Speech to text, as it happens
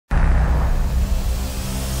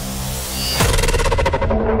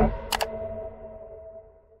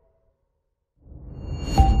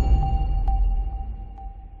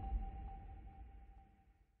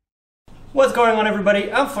What's going on,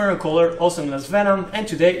 everybody? I'm Florian Kohler, also known as Venom, and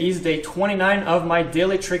today is day 29 of my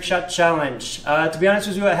daily trick shot challenge. To be honest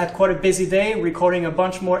with you, I had quite a busy day recording a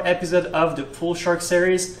bunch more episodes of the Pool Shark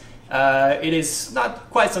series. It is not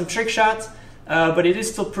quite some trick shots, but it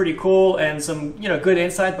is still pretty cool and some good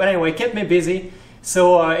insight. But anyway, it kept me busy,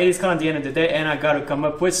 so it is kind of the end of the day, and I got to come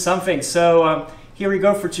up with something. So here we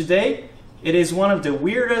go for today. It is one of the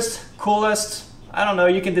weirdest, coolest. I don't know.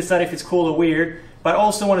 You can decide if it's cool or weird. But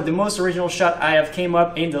also one of the most original shots I have came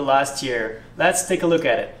up in the last year. Let's take a look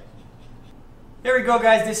at it. Here we go,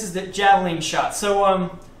 guys. This is the Javelin shot.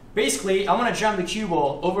 So basically, I want to jump the cue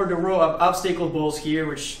ball over the row of obstacle balls here,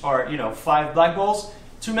 which are 5 black balls,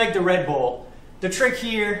 to make the red ball. The trick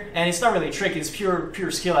here, and it's not really a trick, it's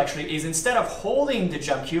pure skill actually, is instead of holding the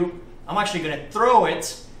jump cue, I'm actually going to throw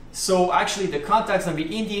it. So actually the contact's going to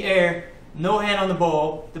be in the air, no hand on the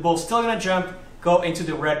ball. The ball's still going to jump, go into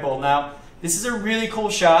the red ball. Now, this is a really cool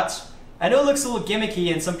shot. I know it looks a little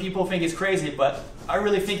gimmicky and some people think it's crazy, but I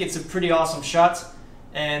really think it's a pretty awesome shot.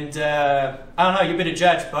 And I don't know, you be the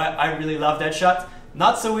judge, but I really love that shot.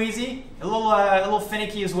 Not so easy, a little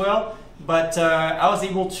finicky as well, but I was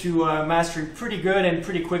able to master it pretty good and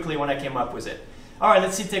pretty quickly when I came up with it. Alright,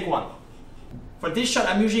 let's see take one. For this shot,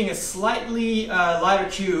 I'm using a slightly lighter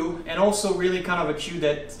cue, and also really kind of a cue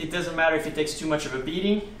that it doesn't matter if it takes too much of a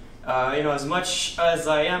beating. As much as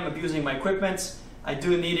I am abusing my equipment, I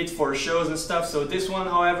do need it for shows and stuff. So this one,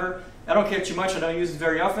 however, I don't care too much. I don't use it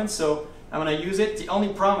very often, so I'm going to use it. The only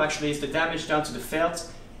problem actually is the damage down to the felt.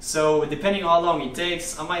 So depending on how long it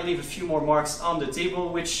takes, I might leave a few more marks on the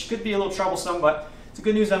table, which could be a little troublesome, but the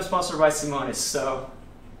good news, I'm sponsored by Simonis. So,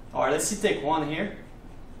 alright, let's see take one here.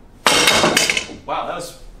 Wow, that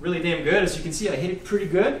was really damn good. As you can see, I hit it pretty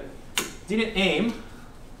good. Didn't aim.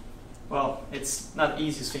 Well, it's not the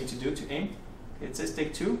easiest thing to do, to aim. It says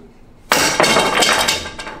take two.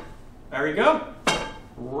 There we go.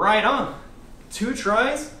 Right on. 2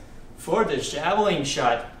 tries for the Javelin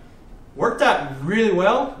shot. Worked out really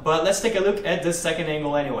well, but let's take a look at the second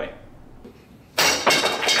angle anyway.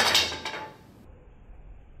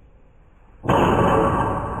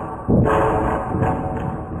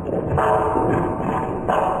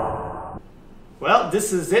 Well,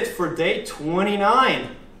 this is it for day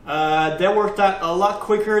 29. That worked out a lot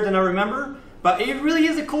quicker than I remember, but it really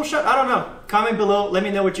is a cool shot. I don't know. Comment below, let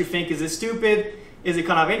me know what you think. Is it stupid? Is it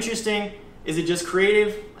kind of interesting? Is it just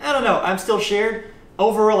creative? I don't know. I'm still shared.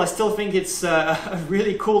 Overall, I still think it's a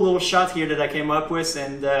really cool little shot here that I came up with,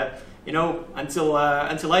 and until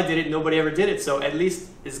I did it, nobody ever did it, so at least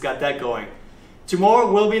it's got that going.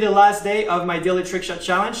 Tomorrow will be the last day of my daily trick shot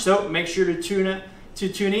challenge, so make sure to tune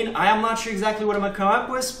in. I am not sure exactly what I'm going to come up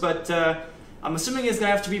with, but I'm assuming it's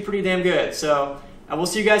going to have to be pretty damn good. So I will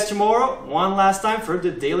see you guys tomorrow, one last time for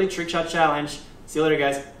the daily trick shot challenge. See you later,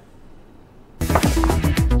 guys.